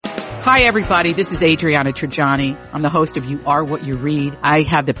Hi, everybody. This is Adriana Trajani. I'm the host of You Are What You Read. I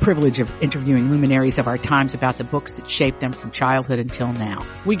have the privilege of interviewing luminaries of our times about the books that shaped them from childhood until now.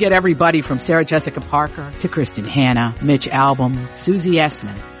 We get everybody from Sarah Jessica Parker to Kristen Hanna, Mitch Albom, Susie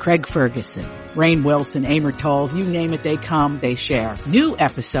Essman, Craig Ferguson, Rainn Wilson, Amor Towles, you name it, they come, they share. New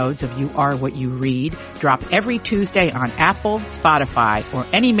episodes of You Are What You Read drop every Tuesday on Apple, Spotify, or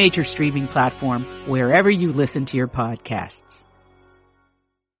any major streaming platform wherever you listen to your podcasts.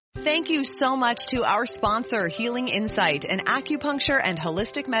 Thank you so much to our sponsor, Healing Insight, an acupuncture and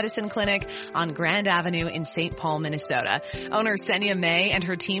holistic medicine clinic on Grand Avenue in St. Paul, Minnesota. Owner Senya May and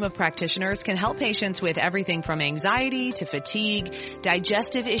her team of practitioners can help patients with everything from anxiety to fatigue,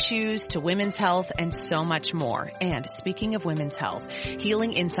 digestive issues to women's health, and so much more. And speaking of women's health,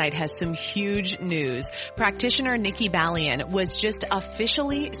 Healing Insight has some huge news. Practitioner Nikki Ballian was just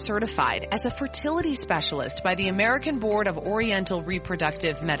officially certified as a fertility specialist by the American Board of Oriental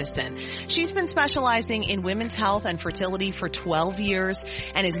Reproductive Medicine. She's been specializing in women's health and fertility for 12 years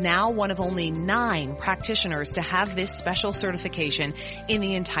and is now one of only 9 practitioners to have this special certification in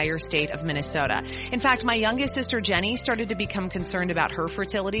the entire state of Minnesota. In fact, my youngest sister Jenny started to become concerned about her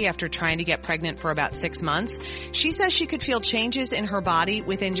fertility after trying to get pregnant for about 6 months. She says she could feel changes in her body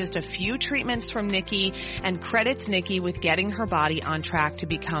within just a few treatments from Nikki and credits Nikki with getting her body on track to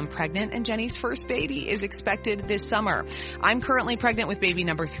become pregnant, and Jenny's first baby is expected this summer. I'm currently pregnant with baby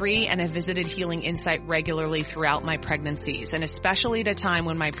number 3 and have visited Healing Insight regularly throughout my pregnancies, and especially at a time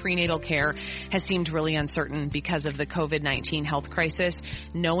when my prenatal care has seemed really uncertain because of the COVID-19 health crisis.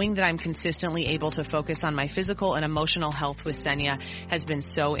 Knowing that I'm consistently able to focus on my physical and emotional health with Senya has been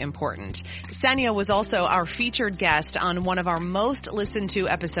so important. Senya was also our featured guest on one of our most listened to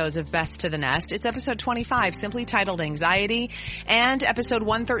episodes of Best to the Nest. It's episode 25, simply titled Anxiety, and episode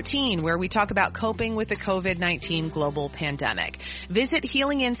 113, where we talk about coping with the COVID-19 global pandemic. Visit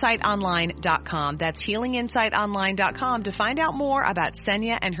HealingInsightOnline.com. That's HealingInsightOnline.com to find out more about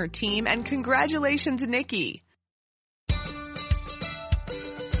Senya and her team. And congratulations, Nikki.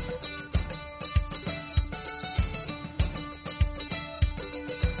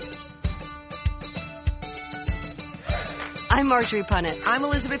 I'm Marjorie Punnett. I'm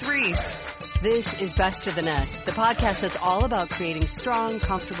Elizabeth Reese. This is Best to the Nest, the podcast that's all about creating strong,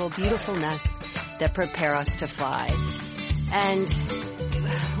 comfortable, beautiful nests that prepare us to fly. And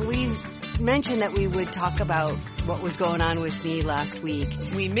we mentioned that we would talk about what was going on with me last week.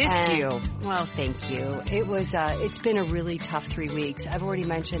 We missed you. Well, thank you. It was, it's been a really tough 3 weeks. I've already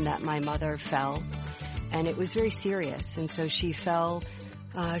mentioned that my mother fell, and it was very serious. And so she fell.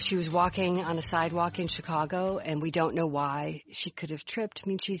 She was walking on a sidewalk in Chicago, and we don't know why. She could have tripped. I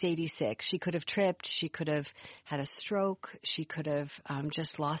mean, she's 86. She could have tripped. She could have had a stroke. She could have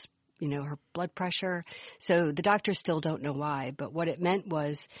just lost, her blood pressure. So the doctors still don't know why. But what it meant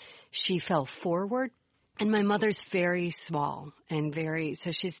was she fell forward. And my mother's very small and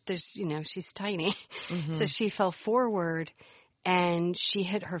so she's tiny. Mm-hmm. So she fell forward and she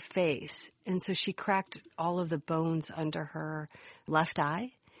hit her face. And so she cracked all of the bones under her left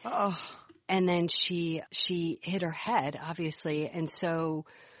eye. Oh. And then she hit her head, obviously. And so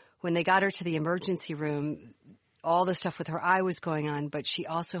when they got her to the emergency room, all the stuff with her eye was going on, but she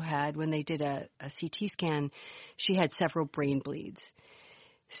also had, when they did a CT scan, she had several brain bleeds.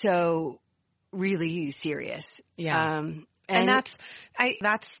 So really serious. Yeah. And that's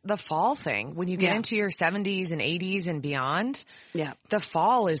the fall thing. When you get into your 70s and 80s and beyond, the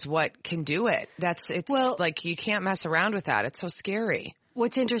fall is what can do it. Like you can't mess around with that. It's so scary.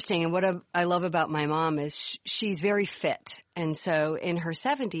 What's interesting and what I love about my mom is she's very fit. And so in her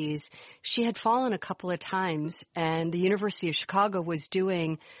 70s, she had fallen a couple of times, and the University of Chicago was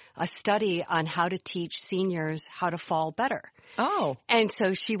doing a study on how to teach seniors how to fall better. Oh. And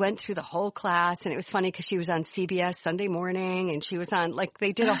so she went through the whole class, and it was funny because she was on CBS Sunday Morning, and she was on,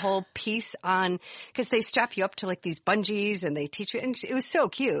 they did a whole piece on, because they strap you up to these bungees and they teach you, and it was so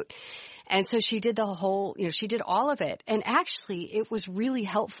cute. And so she did the whole, she did all of it. And actually, it was really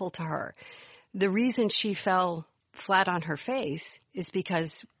helpful to her. The reason she fell flat on her face is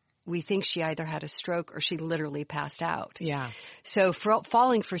because we think she either had a stroke or she literally passed out. Yeah. So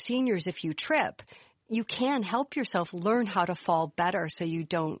falling for seniors, if you trip, you can help yourself learn how to fall better so you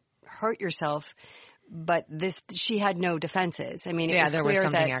don't hurt yourself. But she had no defenses. I mean, it was there clear was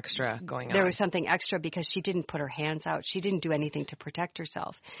something that extra going on. There was something extra because she didn't put her hands out. She didn't do anything to protect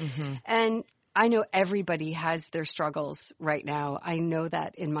herself. Mm-hmm. And I know everybody has their struggles right now. I know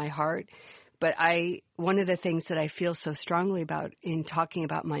that in my heart. But one of the things that I feel so strongly about in talking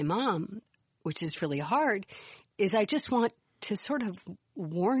about my mom, which is really hard, is I just want to sort of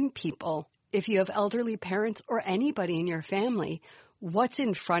warn people, if you have elderly parents or anybody in your family, what's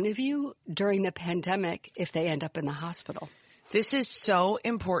in front of you during the pandemic if they end up in the hospital. This is so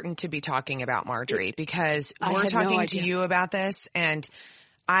important to be talking about, Marjorie, because we're talking to you about this, and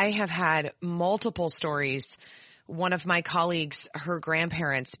I have had multiple stories. One of my colleagues, her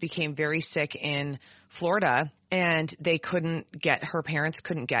grandparents became very sick in Florida, and her parents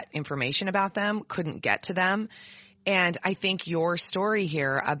couldn't get information about them, couldn't get to them. And I think your story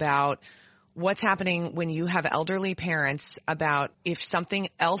here about what's happening when you have elderly parents, about if something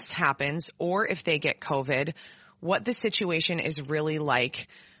else happens or if they get COVID, what the situation is really like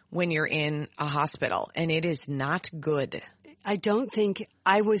when you're in a hospital. And it is not good.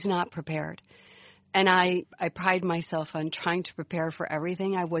 I was not prepared. And I pride myself on trying to prepare for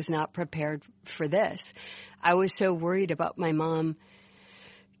everything. I was not prepared for this. I was so worried about my mom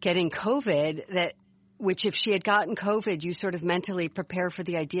getting COVID which if she had gotten COVID, you sort of mentally prepare for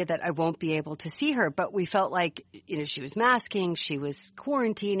the idea that I won't be able to see her. But we felt like, she was masking, she was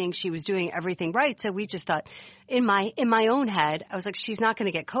quarantining, she was doing everything right. So we just thought, in my own head, I was like, she's not going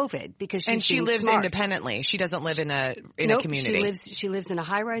to get COVID because she lives smart. Independently. She doesn't live in a community. She lives in a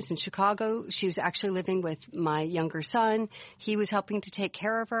high rise in Chicago. She was actually living with my younger son. He was helping to take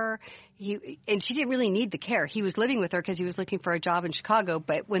care of her. And she didn't really need the care. He was living with her because he was looking for a job in Chicago.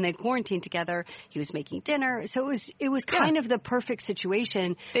 But when they quarantined together, he was making dinner. So it was kind of the perfect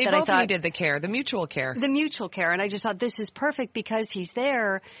situation. They both needed the care, the mutual care. The mutual care. And I just thought this is perfect because he's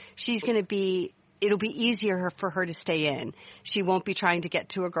there. It'll be easier for her to stay in. She won't be trying to get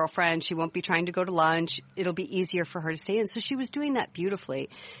to a girlfriend. She won't be trying to go to lunch. It'll be easier for her to stay in. So she was doing that beautifully.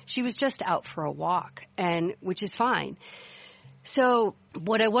 She was just out for a walk, which is fine. So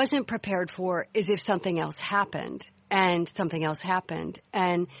what I wasn't prepared for is if something else happened. And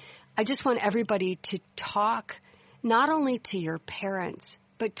I just want everybody to talk not only to your parents,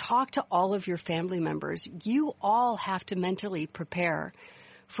 but talk to all of your family members. You all have to mentally prepare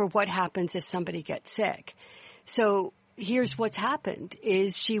for what happens if somebody gets sick. So here's what's happened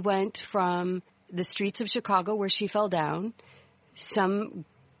is she went from the streets of Chicago where she fell down, some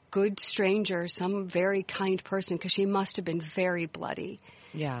good stranger, some very kind person, because she must have been very bloody.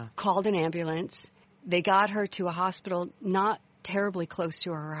 Yeah. Called an ambulance. They got her to a hospital not terribly close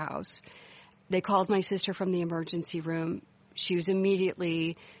to her house. They called my sister from the emergency room. She was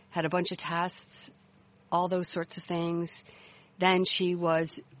immediately had a bunch of tests, all those sorts of things. Then she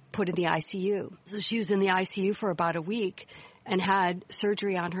was put in the ICU. So she was in the ICU for about a week and had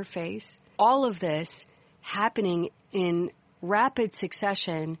surgery on her face. All of this happening in rapid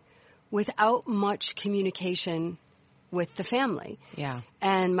succession without much communication with the family. Yeah.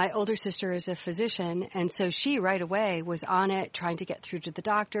 And my older sister is a physician, and so she right away was on it, trying to get through to the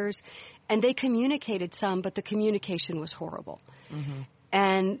doctors. And they communicated some, but the communication was horrible. Mm-hmm.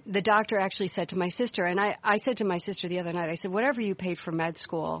 And the doctor actually said to my sister, and I said to my sister the other night, I said, whatever you paid for med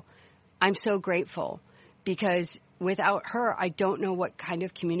school, I'm so grateful, because without her, I don't know what kind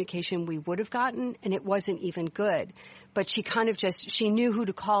of communication we would have gotten, and it wasn't even good. But she kind of she knew who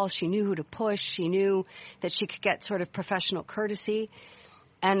to call, she knew who to push, she knew that she could get sort of professional courtesy.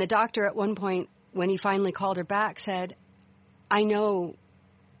 And the doctor at one point, when he finally called her back, said, I know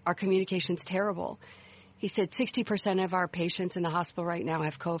our communication's terrible. He said 60% of our patients in the hospital right now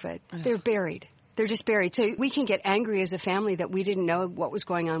have COVID. Ugh. They're buried. They're just buried. So we can get angry as a family that we didn't know what was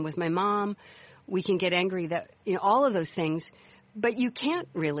going on with my mom. We can get angry that, all of those things. But you can't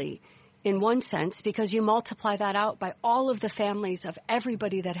really, in one sense, because you multiply that out by all of the families of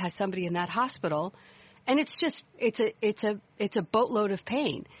everybody that has somebody in that hospital. And it's just, it's a boatload of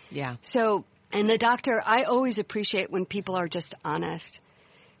pain. Yeah. So, and the doctor, I always appreciate when people are just honest.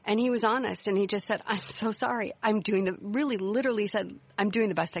 And he was honest, and he just said, I'm so sorry. Literally said, I'm doing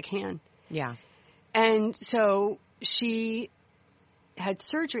the best I can. Yeah. And so she had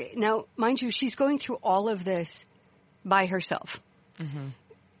surgery. Now, mind you, she's going through all of this by herself. Mm-hmm.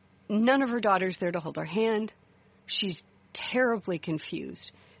 None of her daughters there to hold her hand. She's terribly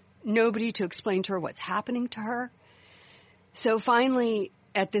confused. Nobody to explain to her what's happening to her. So finally,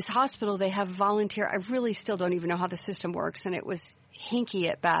 at this hospital, they have a volunteer. I really still don't even know how the system works, and it was hinky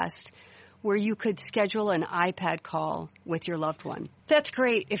at best, where you could schedule an iPad call with your loved one. That's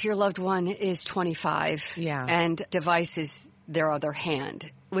great if your loved one is 25 and device is their other hand.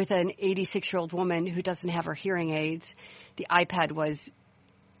 With an 86-year-old woman who doesn't have her hearing aids, the iPad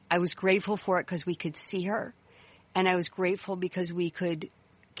I was grateful for it because we could see her, and I was grateful because we could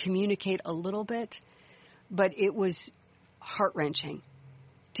communicate a little bit, but it was heart-wrenching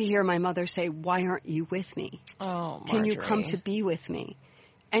to hear my mother say, why aren't you with me? Oh, Marjorie. Can you come to be with me?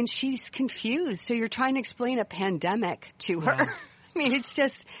 And she's confused. So you're trying to explain a pandemic to her. Yeah. I mean, it's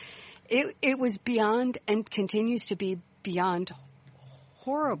just, it was beyond and continues to be beyond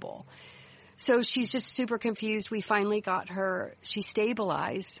horrible. So she's just super confused. We finally got her. She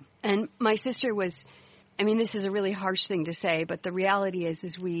stabilized. And my sister was, I mean, this is a really harsh thing to say, but the reality is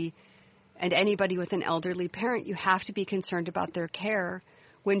and anybody with an elderly parent, you have to be concerned about their care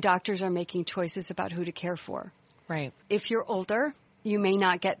when doctors are making choices about who to care for. Right. If you're older, you may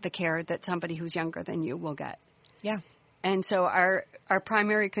not get the care that somebody who's younger than you will get. Yeah. And so our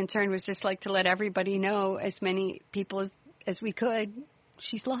primary concern was just like to let everybody know, as many people as we could,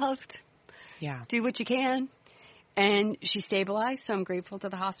 she's loved. Yeah. Do what you can. And she stabilized, so I'm grateful to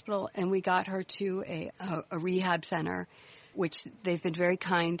the hospital. And we got her to a rehab center, which they've been very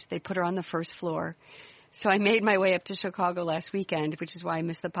kind. They put her on the first floor. So I made my way up to Chicago last weekend, which is why I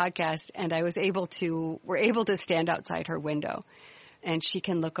missed the podcast. And we're able to stand outside her window. And she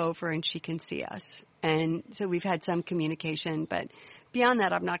can look over and she can see us. And so we've had some communication. But beyond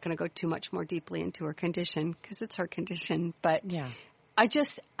that, I'm not going to go too much more deeply into her condition because it's her condition. But yeah. I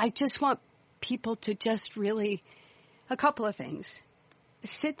just want people to just really, a couple of things.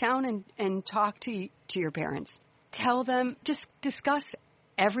 Sit down and talk to your parents. Tell them, just discuss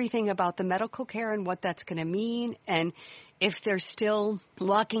everything about the medical care and what that's going to mean. And if they're still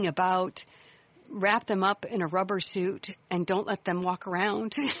walking about, wrap them up in a rubber suit and don't let them walk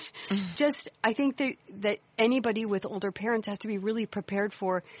around. I think that anybody with older parents has to be really prepared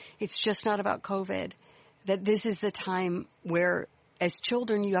for, it's just not about COVID. That this is the time where, as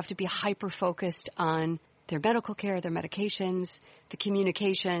children, you have to be hyper-focused on their medical care, their medications, the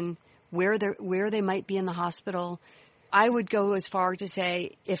communication, where they might be in the hospital. I would go as far to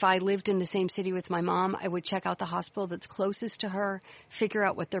say, if I lived in the same city with my mom, I would check out the hospital that's closest to her, figure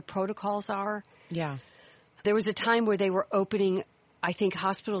out what their protocols are. Yeah. There was a time where they were opening, I think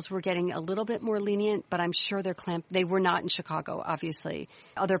hospitals were getting a little bit more lenient, but I'm sure they were not in Chicago, obviously.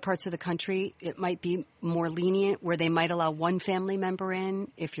 Other parts of the country, it might be more lenient, where they might allow one family member in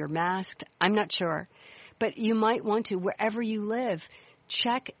if you're masked. I'm not sure. But you might want to, wherever you live,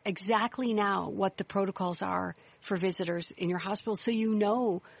 check exactly now what the protocols are for visitors in your hospital so you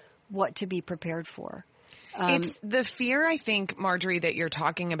know what to be prepared for. It's the fear, I think, Marjorie, that you're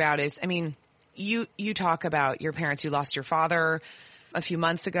talking about is, I mean, you talk about your parents. You lost your father a few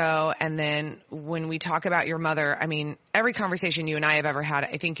months ago. And then when we talk about your mother, I mean, every conversation you and I have ever had,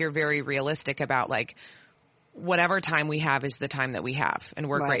 I think you're very realistic about, like, whatever time we have is the time that we have. And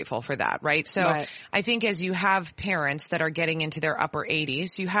we're grateful for that, right? So I think as you have parents that are getting into their upper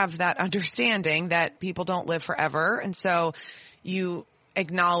 80s, you have that understanding that people don't live forever. And so you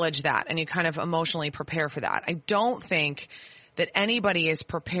acknowledge that and you kind of emotionally prepare for that. I don't think that anybody is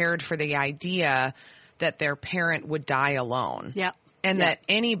prepared for the idea that their parent would die alone. Yeah. And that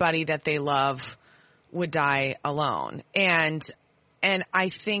anybody that they love would die alone. And I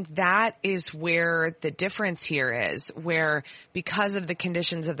think that is where the difference here is, where because of the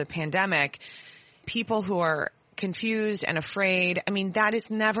conditions of the pandemic, people who are confused and afraid, I mean, that is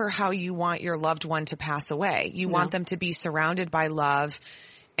never how you want your loved one to pass away. You want them to be surrounded by love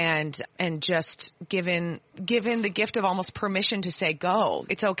and just given the gift of almost permission to say, go,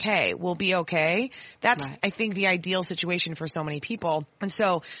 it's okay, we'll be okay. That's, I think, the ideal situation for so many people. And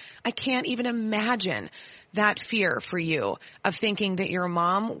so I can't even imagine that fear for you of thinking that your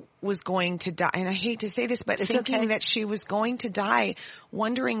mom was going to die. And I hate to say this, but thinking that she was going to die,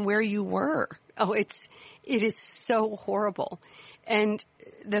 wondering where you were. Oh, it is so horrible. And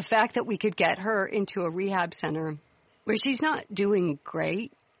the fact that we could get her into a rehab center where she's not doing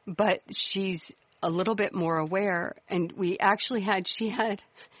great, but she's a little bit more aware. And we actually she had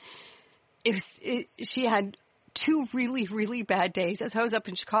 2 really, really bad days. As I was up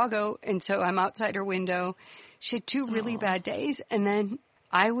in Chicago, and so I'm outside her window. She had 2 really bad days, and then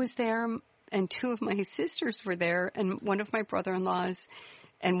I was there, and 2 of my sisters were there, and one of my brother-in-laws,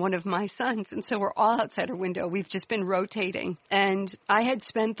 and one of my sons. And so we're all outside her window. We've just been rotating. And I had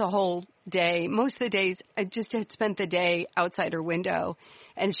spent the whole day, most of the days, I just had spent the day outside her window.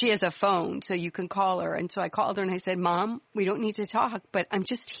 And she has a phone, so you can call her. And so I called her and I said, Mom, we don't need to talk, but I'm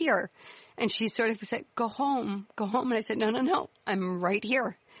just here. And she sort of said, go home. And I said, no, I'm right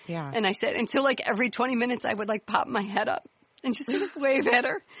here. Yeah. And I said, and so like every 20 minutes I would like pop my head up and just sort of wave at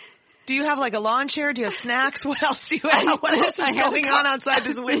her. Do you have like a lawn chair? Do you have snacks? What else do you have? What else is going on outside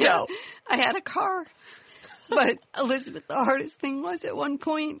this window? I had a car. But Elizabeth, the hardest thing was at one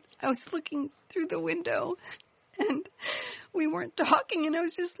point I was looking through the window and we weren't talking and I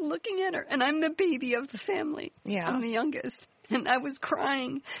was just looking at her. And I'm the baby of the family. Yeah. I'm the youngest. And I was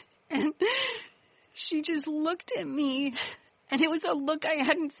crying. And she just looked at me. And it was a look I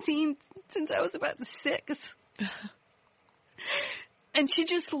hadn't seen since I was about 6. And she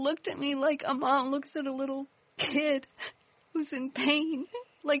just looked at me like a mom looks at a little kid. who's in pain,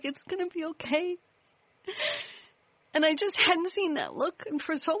 like it's going to be okay. And I just hadn't seen that look and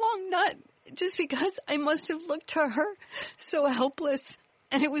for so long, not just because I must have looked to her so helpless.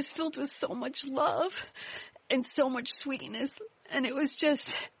 And it was filled with so much love and so much sweetness. And it was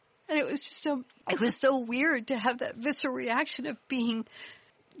so weird to have that visceral reaction of being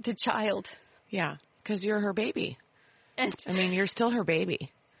the child. Yeah, because you're her baby. And I mean, you're still her baby.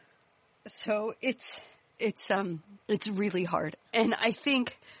 So it's really hard. And I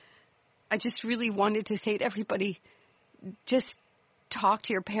think I just really wanted to say to everybody, just talk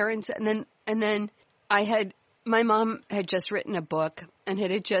to your parents. And then my mom had just written a book and it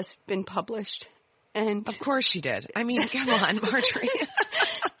had just been published. And of course she did. I mean, come on, Marjorie.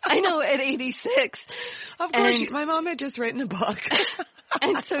 I know, at 86. Of course, my mom had just written a book.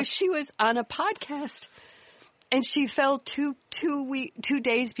 And so she was on a podcast and she fell two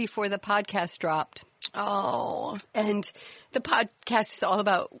days before the podcast dropped. Oh. And the podcast is all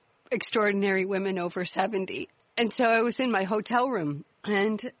about extraordinary women over 70. And so I was in my hotel room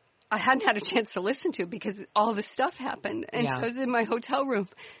and I hadn't had a chance to listen to it because all this stuff happened. And so I was in my hotel room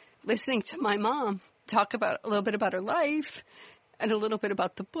listening to my mom talk about a little bit about her life and a little bit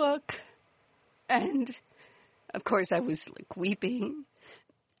about the book. And of course I was like weeping.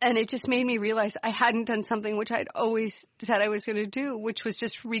 And it just made me realize I hadn't done something which I'd always said I was going to do, which was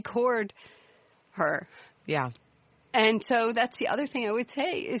just record her. Yeah. And so that's the other thing I would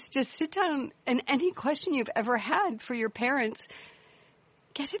say is just sit down and any question you've ever had for your parents,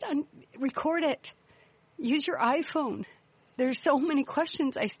 get it on, record it. Use your iPhone. There's so many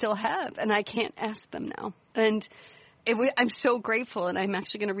questions I still have and I can't ask them now. And I'm so grateful, and I'm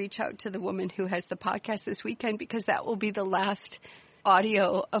actually going to reach out to the woman who has the podcast this weekend because that will be the last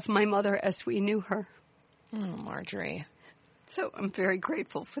audio of my mother as we knew her. Oh, Marjorie. So I'm very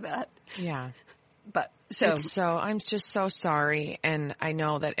grateful for that. Yeah. But I'm just so sorry, and I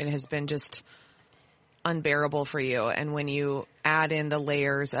know that it has been just unbearable for you. And when you add in the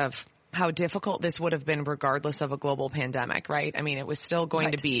layers of how difficult this would have been regardless of a global pandemic, right? I mean, it was still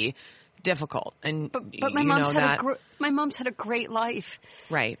going to be difficult. And but my mom's had a great life.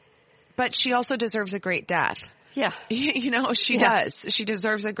 Right. But she also deserves a great death. Yeah. She does. She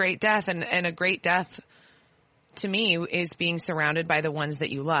deserves a great death, and a great death to me is being surrounded by the ones that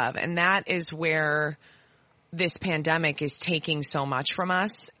you love. And that is where this pandemic is taking so much from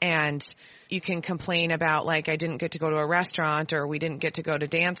us. And you can complain about, like, I didn't get to go to a restaurant or we didn't get to go to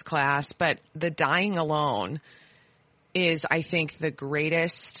dance class, but the dying alone is, I think, the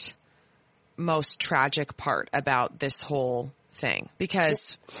greatest, most tragic part about this whole thing,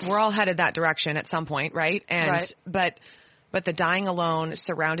 because we're all headed that direction at some point, right? And but the dying alone,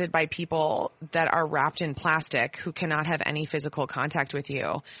 surrounded by people that are wrapped in plastic who cannot have any physical contact with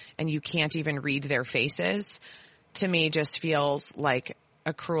you, and you can't even read their faces, to me just feels like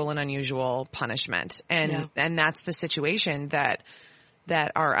a cruel and unusual punishment. And that's the situation that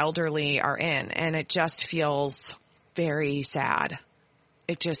our elderly are in, and it just feels very sad.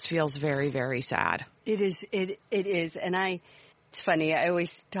 It just feels very, very sad. It is. It is. And it's funny. I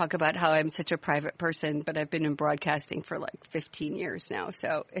always talk about how I'm such a private person, but I've been in broadcasting for like 15 years now.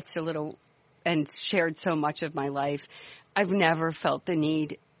 So it's and shared so much of my life. I've never felt the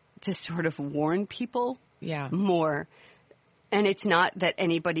need to sort of warn people more. And it's not that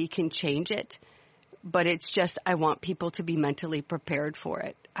anybody can change it, but it's just I want people to be mentally prepared for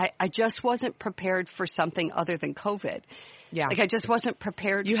it. I just wasn't prepared for something other than COVID. Yeah. Like I just wasn't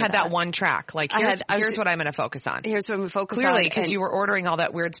prepared. You had that one track. Like here's what I'm going to focus on. Here's what I'm going to focus on. Clearly, because you were ordering all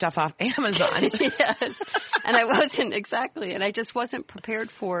that weird stuff off Amazon. Yes. And I wasn't exactly. And I just wasn't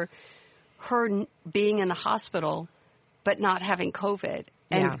prepared for her being in the hospital, but not having COVID.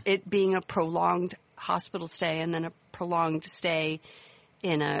 And it being a prolonged hospital stay and then a prolonged stay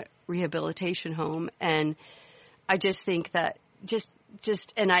in a rehabilitation home. And I just think that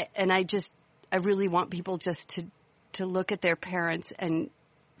I really want people just to look at their parents and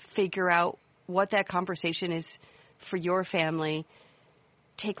figure out what that conversation is for your family.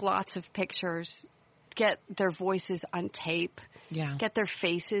 Take lots of pictures, get their voices on tape, get their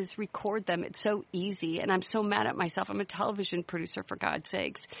faces, record them. It's so easy. And I'm so mad at myself. I'm a television producer, for God's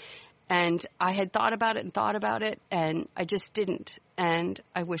sakes. And I had thought about it, and I just didn't. And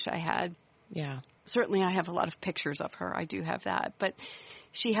I wish I had. Yeah. Certainly I have a lot of pictures of her. I do have that. But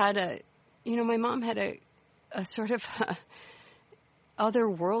she had my mom had a sort of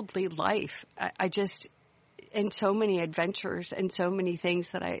otherworldly life. I just, and so many adventures and so many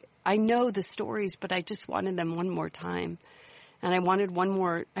things that I know the stories, but I just wanted them one more time. And I wanted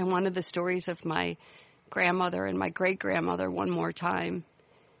the stories of my grandmother and my great-grandmother one more time.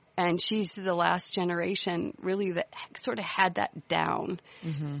 And she's the last generation really that sort of had that down.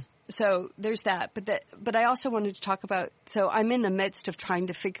 Mm-hmm. So there's that. But I also wanted to talk about, so I'm in the midst of trying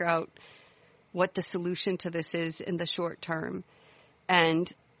to figure out what the solution to this is in the short term.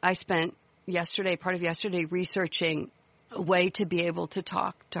 And I spent part of yesterday researching a way to be able to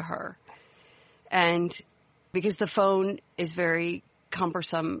talk to her. And because the phone is very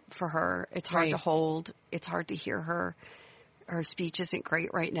cumbersome for her, it's hard to hold. It's hard to hear her. Her speech isn't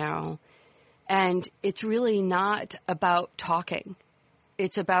great right now. And it's really not about talking.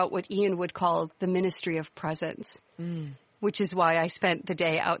 It's about what Ian would call the ministry of presence, which is why I spent the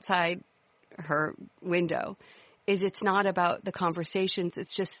day outside her window. It's not about the conversations.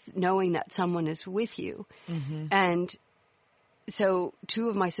 It's just knowing that someone is with you. Mm-hmm. And so 2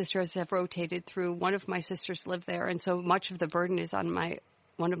 of my sisters have rotated through. One of my sisters live there. And so much of the burden is on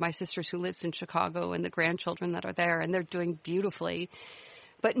one of my sisters who lives in Chicago and the grandchildren that are there. And they're doing beautifully.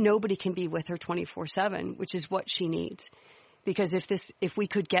 But nobody can be with her 24/7, which is what she needs. Because if we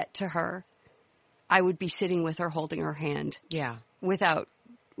could get to her, I would be sitting with her holding her hand. Yeah.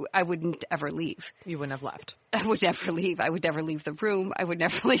 I wouldn't ever leave. You wouldn't have left. I would never leave. I would never leave the room. I would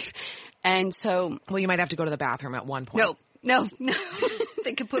never leave. And so... Well, you might have to go to the bathroom at one point. No.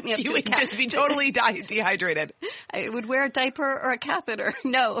 They could put me up to You would just be totally dehydrated. I would wear a diaper or a catheter.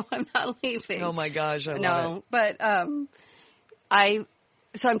 No, I'm not leaving. Oh my gosh, I love it. But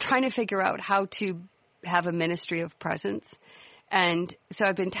so I'm trying to figure out how to have a ministry of presence. And so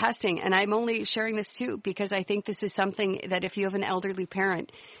I've been testing, and I'm only sharing this too because I think this is something that if you have an elderly parent,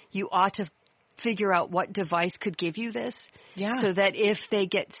 you ought to figure out what device could give you this. Yeah. So that if they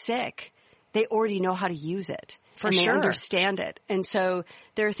get sick, they already know how to use it. For sure. They understand it. And so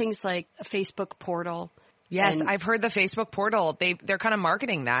there are things like a Facebook portal. Yes, I've heard the Facebook portal. They're kind of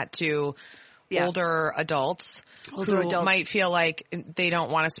marketing that to older adults. Who might feel like they don't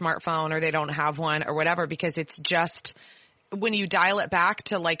want a smartphone or they don't have one or whatever because it's just when you dial it back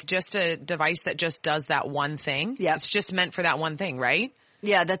to like just a device that just does that one thing. Yeah. It's just meant for that one thing, right?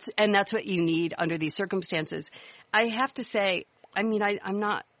 Yeah, that's what you need under these circumstances. I have to say, I mean, I'm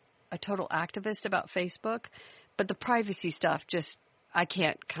not a total activist about Facebook, but the privacy stuff I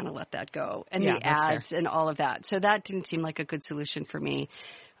can't kind of let that go. And the ads and all of that. So that didn't seem like a good solution for me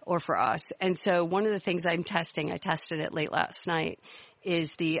or for us. And so one of the things I tested it late last night,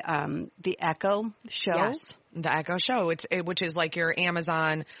 is the Echo Show. Yes, the Echo Show, which is like your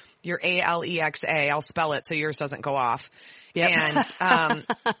Amazon, your Alexa. I'll spell it so yours doesn't go off. Yep.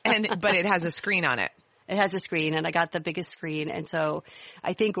 But it has a screen on it. It has a screen, and I got the biggest screen. And so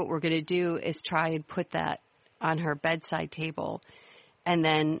I think what we're going to do is try and put that on her bedside table, and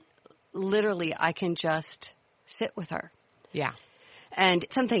then literally I can just sit with her. Yeah. And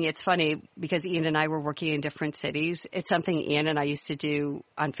it's funny because Ian and I were working in different cities. It's something Ian and I used to do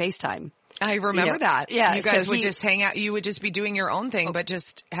on FaceTime. I remember that. Yeah. You guys would just hang out. You would just be doing your own thing, but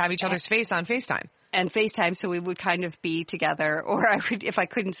just have each other's face on FaceTime. And FaceTime, so we would kind of be together. Or if I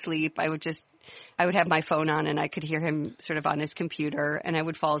couldn't sleep, I would have my phone on and I could hear him sort of on his computer and I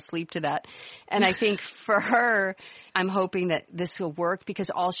would fall asleep to that. And I think for her, I'm hoping that this will work because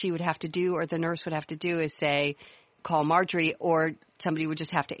all she would have to do or the nurse would have to do is say, call Marjorie, or somebody would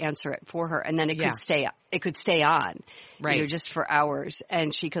just have to answer it for her, and then it could stay on, right? Just for hours,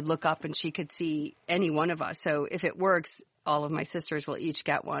 and she could look up and she could see any one of us. So if it works, all of my sisters will each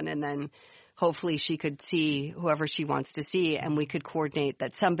get one, and then hopefully she could see whoever she wants to see, and we could coordinate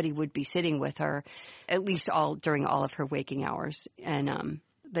that somebody would be sitting with her, at least during all of her waking hours, and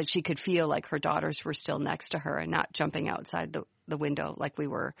that she could feel like her daughters were still next to her and not jumping outside the window like we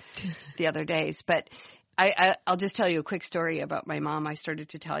were the other days, but. I'll just tell you a quick story about my mom. I started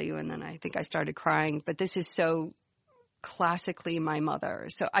to tell you, and then I think I started crying. But this is so classically my mother.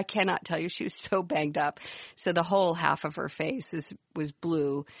 So I cannot tell you. She was so banged up. So the whole half of her face was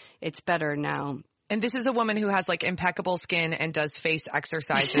blue. It's better now. And this is a woman who has like impeccable skin and does face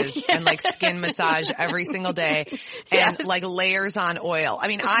exercises and like skin massage every single day and like layers on oil. I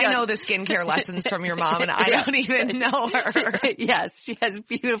mean, I know the skincare lessons from your mom and I don't even know her. Yes, she has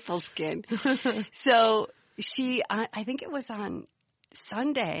beautiful skin. So I think it was on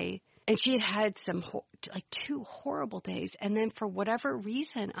Sunday, and she had some like 2 horrible days. And then for whatever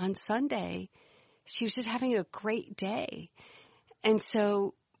reason on Sunday, she was just having a great day. And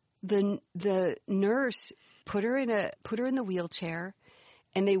so the nurse put her in the wheelchair,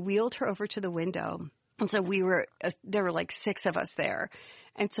 and they wheeled her over to the window. And so there were like 6 of us there.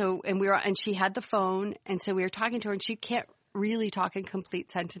 And she had the phone. And so we were talking to her, and she can't really talk in complete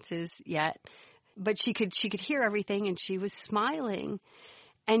sentences yet, but she could hear everything, and she was smiling.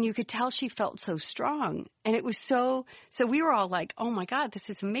 And you could tell she felt so strong. And it was so we were all like, oh my God, this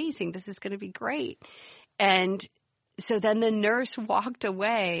is amazing. This is going to be great. And so then the nurse walked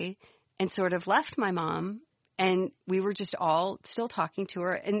away and sort of left my mom. And we were just all still talking to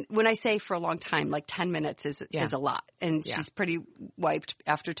her. And when I say for a long time, like 10 minutes is a lot. And she's pretty wiped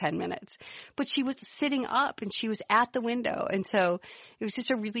after 10 minutes. But she was sitting up and she was at the window. And so it was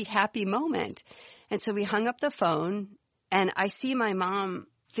just a really happy moment. And so we hung up the phone and I see my mom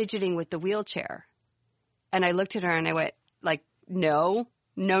fidgeting with the wheelchair. And I looked at her and I went like, no.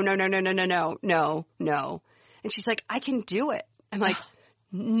 And she's like, I can do it. I'm like,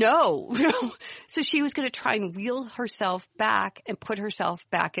 no. So she was going to try and wheel herself back and put herself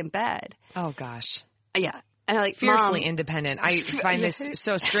back in bed. Oh, gosh. Yeah. And I'm like, fiercely independent. I find this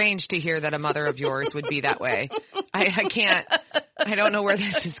so strange to hear that a mother of yours would be that way. I can't, I don't know where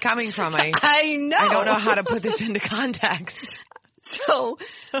this is coming from. I know. I don't know how to put this into context. So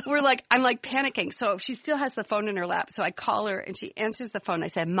I'm like panicking. So she still has the phone in her lap. So I call her and she answers the phone. I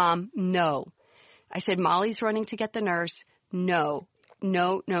said, Mom, no. I said, Molly's running to get the nurse. No.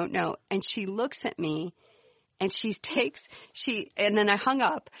 And she looks at me and and then I hung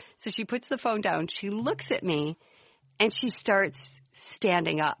up. So she puts the phone down. She looks at me and she starts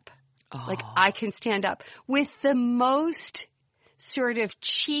standing up. Oh. Like I can stand up with the most sort of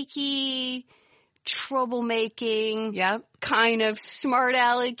cheeky, troublemaking, kind of smart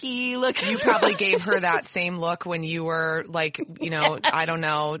alecky look. You probably gave her that same look when you were like, I don't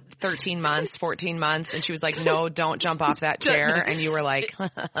know, 13 months, 14 months. And she was like, no, don't jump off that chair. And you were like,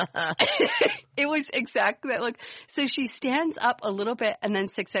 it was exactly that look. So she stands up a little bit and then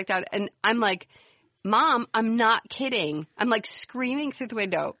sits back down. And I'm like, Mom, I'm not kidding. I'm like screaming through the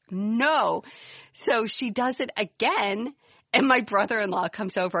window. No. So she does it again. And my brother-in-law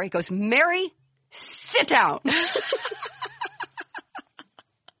comes over. He goes, Mary, sit down.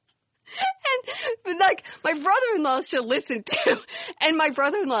 And like my brother-in-law she'll listen to. And my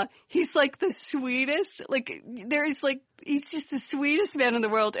brother-in-law, he's like the sweetest, he's just the sweetest man in the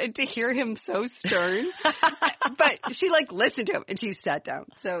world. And to hear him so stern, but she listened to him and she sat down.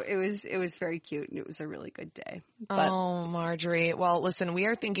 So it was very cute and it was a really good day. But, oh, Marjorie. Well, listen, we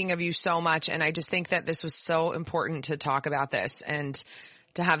are thinking of you so much. And I just think that this was so important to talk about this and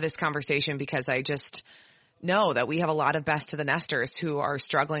to have this conversation because I just know that we have a lot of best to the nesters who are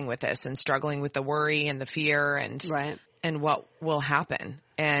struggling with this and struggling with the worry and the fear and what will happen.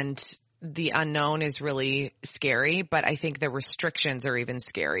 And the unknown is really scary, but I think the restrictions are even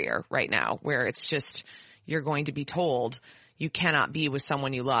scarier right now where it's just you're going to be told you cannot be with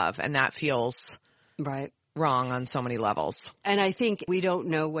someone you love. And that feels wrong on so many levels. And I think we don't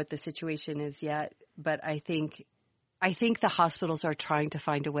know what the situation is yet, but I think the hospitals are trying to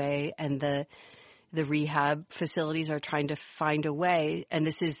find a way and the rehab facilities are trying to find a way. And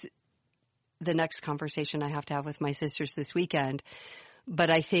this is the next conversation I have to have with my sisters this weekend. But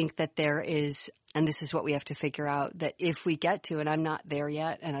I think that there is, and this is what we have to figure out, that if we get to, and I'm not there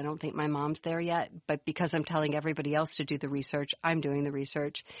yet, and I don't think my mom's there yet, but because I'm telling everybody else to do the research, I'm doing the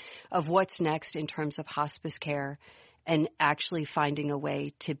research of what's next in terms of hospice care and actually finding a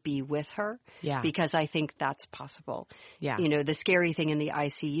way to be with her. Yeah. Because I think that's possible. Yeah. The scary thing in the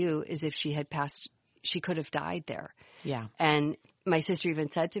ICU is if she had passed, she could have died there. Yeah. And my sister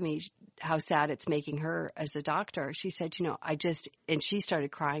even said to me how sad it's making her as a doctor. She said, and she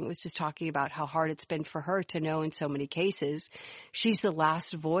started crying, was just talking about how hard it's been for her to know in so many cases she's the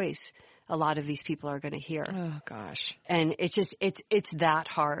last voice a lot of these people are going to hear. Oh, gosh. And it's just, it's that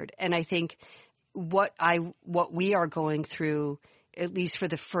hard. And I think what we are going through, at least for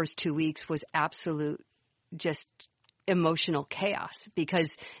the first 2 weeks, was absolute just emotional chaos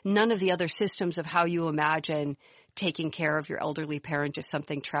because none of the other systems of how you imagine taking care of your elderly parent if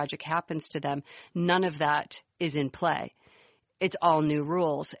something tragic happens to them, none of that is in play. It's all new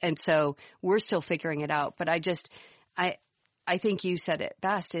rules. And so we're still figuring it out. But I think you said it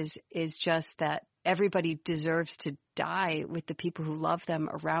best is just that everybody deserves to die with the people who love them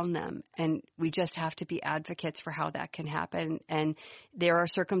around them. And we just have to be advocates for how that can happen. And there are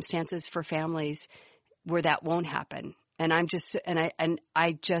circumstances for families where that won't happen. And I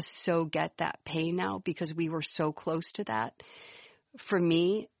just so get that pain now because we were so close to that. For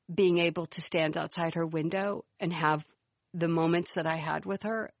me, being able to stand outside her window and have the moments that I had with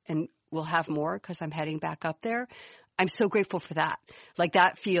her, and we'll have more because I'm heading back up there, I'm so grateful for that.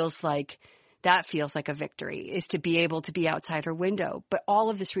 That feels like a victory, is to be able to be outside her window. But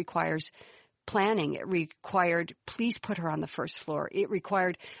all of this requires planning. It required, please put her on the first floor. It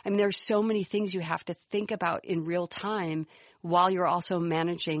required, there's so many things you have to think about in real time while you're also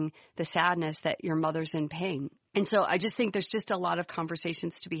managing the sadness that your mother's in pain. And so I just think there's just a lot of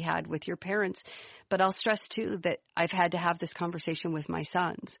conversations to be had with your parents. But I'll stress, too, that I've had to have this conversation with my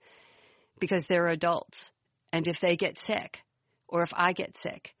sons because they're adults. And if they get sick or if I get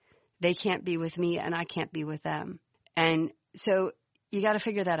sick, they can't be with me and I can't be with them. And so you got to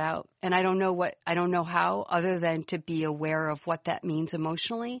figure that out. And I don't know how, other than to be aware of what that means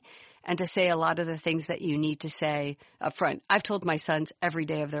emotionally and to say a lot of the things that you need to say up front. I've told my sons every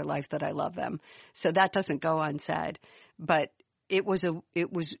day of their life that I love them. So that doesn't go unsaid. But it was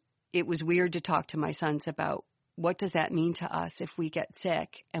weird to talk to my sons about what does that mean to us if we get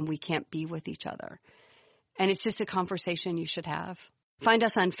sick and we can't be with each other. And it's just a conversation you should have. Find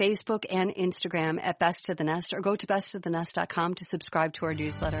us on Facebook and Instagram at Best to the Nest, or go to besttothenest.com to subscribe to our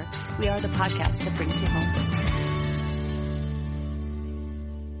newsletter. We are the podcast that brings you home.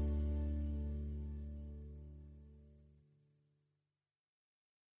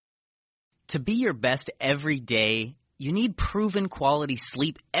 To be your best every day, you need proven quality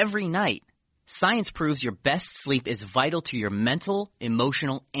sleep every night. Science proves your best sleep is vital to your mental,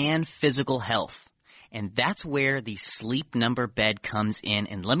 emotional, and physical health. And that's where the Sleep Number bed comes in.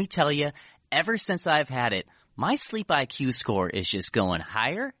 And let me tell you, ever since I've had it, my sleep IQ score is just going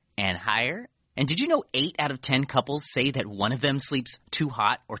higher and higher. And did you know 8 out of 10 couples say that one of them sleeps too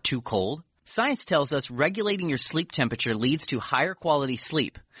hot or too cold? Science tells us regulating your sleep temperature leads to higher quality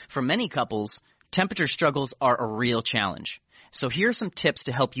sleep. For many couples, temperature struggles are a real challenge. So here are some tips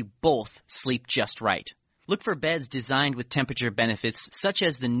to help you both sleep just right. Look for beds designed with temperature benefits, such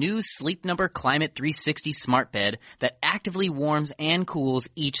as the new Sleep Number Climate 360 Smart Bed that actively warms and cools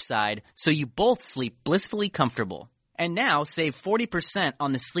each side so you both sleep blissfully comfortable. And now save 40%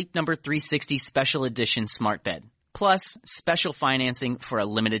 on the Sleep Number 360 Special Edition Smart Bed, plus special financing for a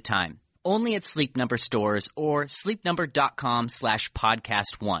limited time. Only at Sleep Number stores or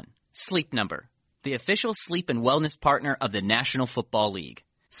sleepnumber.com/podcast1. Sleep Number, the official sleep and wellness partner of the National Football League.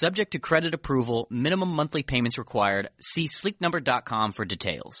 Subject to credit approval, minimum monthly payments required. See sleepnumber.com for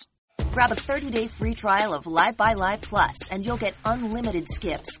details. Grab a 30-day free trial of Live by Live Plus, and you'll get unlimited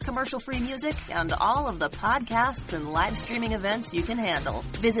skips, commercial-free music, and all of the podcasts and live streaming events you can handle.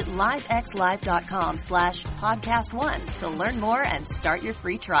 Visit livexlive.com/podcast1 to learn more and start your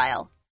free trial.